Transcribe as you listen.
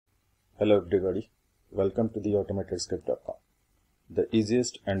Hello everybody, welcome to the AutomatedScript.com, the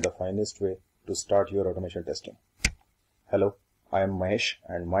easiest and the finest way to start your automation testing. Hello, I am Mahesh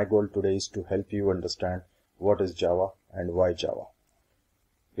and my goal today is to help you understand what is Java and why Java.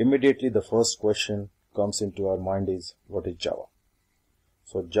 Immediately the first question comes into our mind is, what is Java?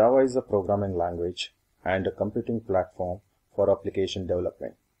 So Java is a programming language and a computing platform for application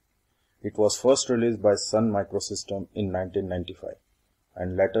development. It was first released by Sun Microsystems in 1995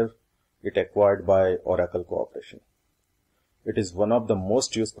 and later it acquired by Oracle Corporation. It is one of the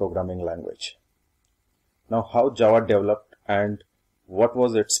most used programming language. Now how Java developed and what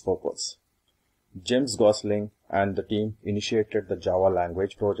was its purpose? James Gosling and the team initiated the Java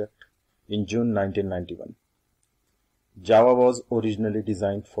language project in June 1991. Java was originally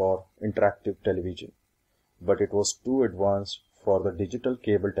designed for interactive television, but it was too advanced for the digital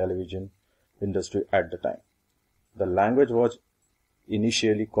cable television industry at the time. The language was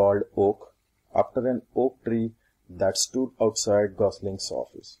initially called Oak, after an oak tree that stood outside Gosling's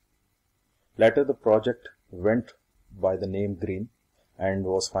office. Later the project went by the name Green and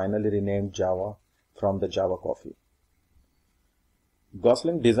was finally renamed Java from the Java coffee.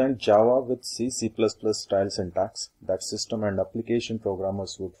 Gosling designed Java with C++ style syntax that system and application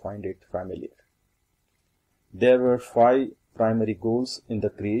programmers would find it familiar. There were 5 primary goals in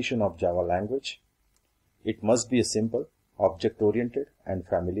the creation of Java language. It must be simple, object-oriented and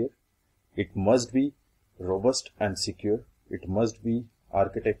familiar. It must be robust and secure. It must be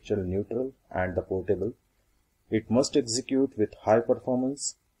architectural neutral and portable. It must execute with high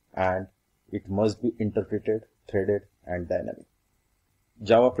performance and it must be interpreted, threaded and dynamic.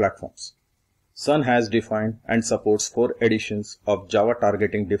 Java platforms. Sun has defined and supports 4 editions of Java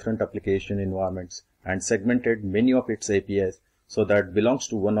targeting different application environments and segmented many of its APIs so that it belongs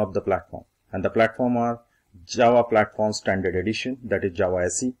to one of the platform. And the platform are Java Platform Standard Edition, that is Java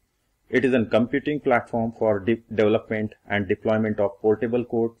SE. It is a computing platform for development and deployment of portable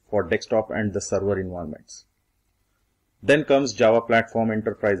code for desktop and the server environments. Then comes Java Platform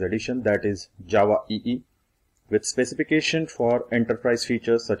Enterprise Edition, that is Java EE, with specification for enterprise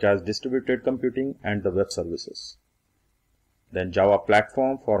features such as distributed computing and the web services. Then Java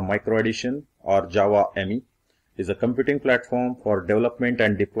Platform for Micro Edition or Java ME is a computing platform for development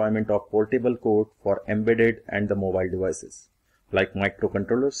and deployment of portable code for embedded and the mobile devices like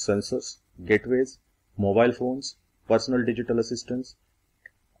microcontrollers, sensors, gateways, mobile phones, personal digital assistants,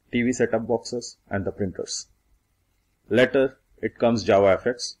 TV set-top boxes and the printers. Later it comes Java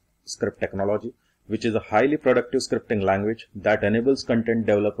FX, script technology, which is a highly productive scripting language that enables content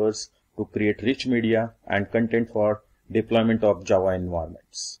developers to create rich media and content for deployment of Java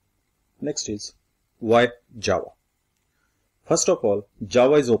environments. Next is, why Java? First of all,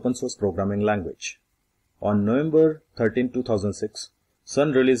 Java is open source programming language. On November 13, 2006,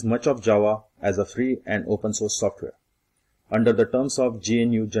 Sun released much of Java as a free and open source software under the terms of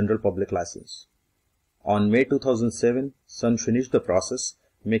GNU General Public License. On May 2007, Sun finished the process,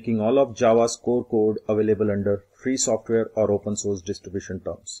 making all of Java's core code available under free software or open source distribution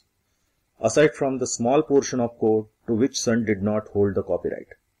terms, aside from the small portion of code to which Sun did not hold the copyright.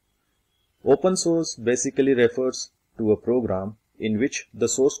 Open source basically refers to a program in which the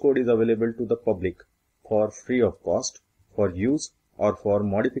source code is available to the public for free of cost, for use or for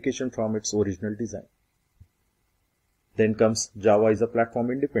modification from its original design. Then comes Java is a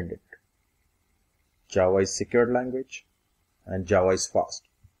platform independent. Java is secured language and Java is fast.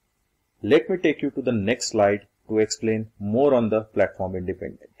 Let me take you to the next slide to explain more on the platform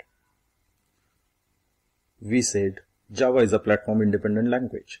independent. We said Java is a platform independent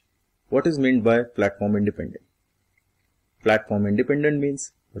language. What is meant by platform independent? Platform independent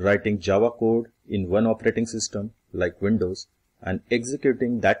means writing Java code in one operating system like Windows and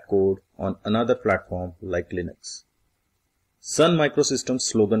executing that code on another platform like Linux. Sun Microsystems'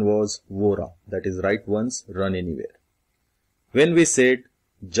 slogan was WORA, that is write once, run anywhere. When we said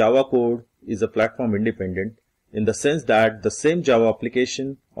Java code is a platform independent, in the sense that the same Java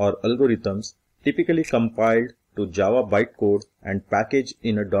application or algorithms typically compiled to Java bytecode and packaged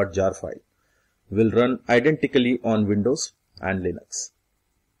in a .jar file will run identically on Windows and Linux.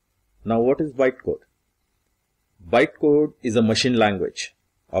 Now what is bytecode? Bytecode is a machine language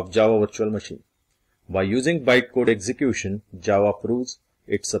of Java virtual machine. By using bytecode execution, Java proves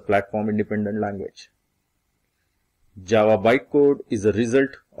it's a platform independent language. Java bytecode is a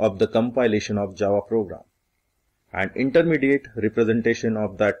result of the compilation of Java program, an intermediate representation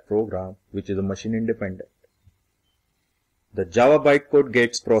of that program which is a machine independent. The Java bytecode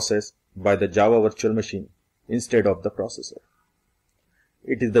gets processed by the Java virtual machine instead of the processor.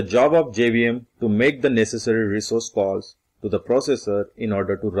 It is the job of JVM to make the necessary resource calls to the processor in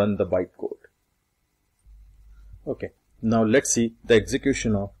order to run the bytecode. Okay, now let's see the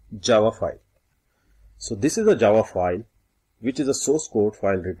execution of Java file. So this is a Java file which is a source code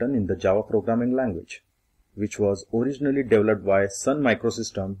file written in the Java programming language, which was originally developed by Sun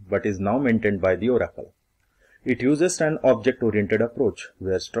Microsystem but is now maintained by the Oracle. It uses an object-oriented approach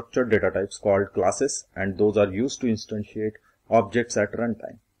where structured data types called classes, and those are used to instantiate objects at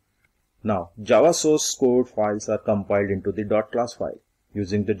runtime. Now, Java source code files are compiled into the .class file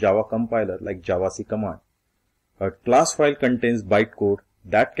using the Java compiler like javac command. A class file contains bytecode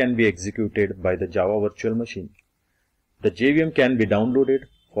that can be executed by the Java virtual machine. The JVM can be downloaded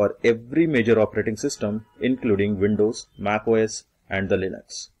for every major operating system including Windows, Mac OS, and the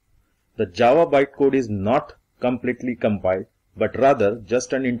Linux. The Java bytecode is not completely compiled but rather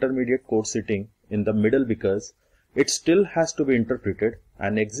just an intermediate code sitting in the middle because it still has to be interpreted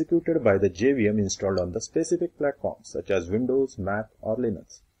and executed by the JVM installed on the specific platforms such as Windows, Mac, or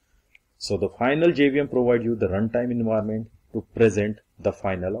Linux. So the final JVM provides you the runtime environment to present the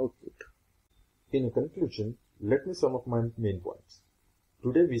final output. In a conclusion, let me sum up my main points.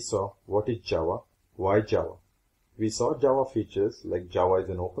 Today we saw what is Java, why Java. We saw Java features like Java is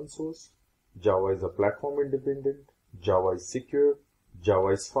an open source, Java is a platform independent, Java is secure, Java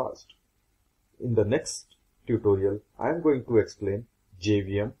is fast. In the next tutorial, I am going to explain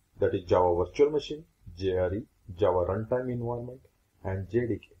JVM, that is Java Virtual Machine, JRE, Java Runtime Environment, and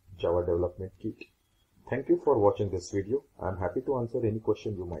JDK, Java Development Kit. Thank you for watching this video. I am happy to answer any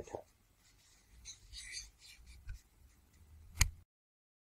question you might have.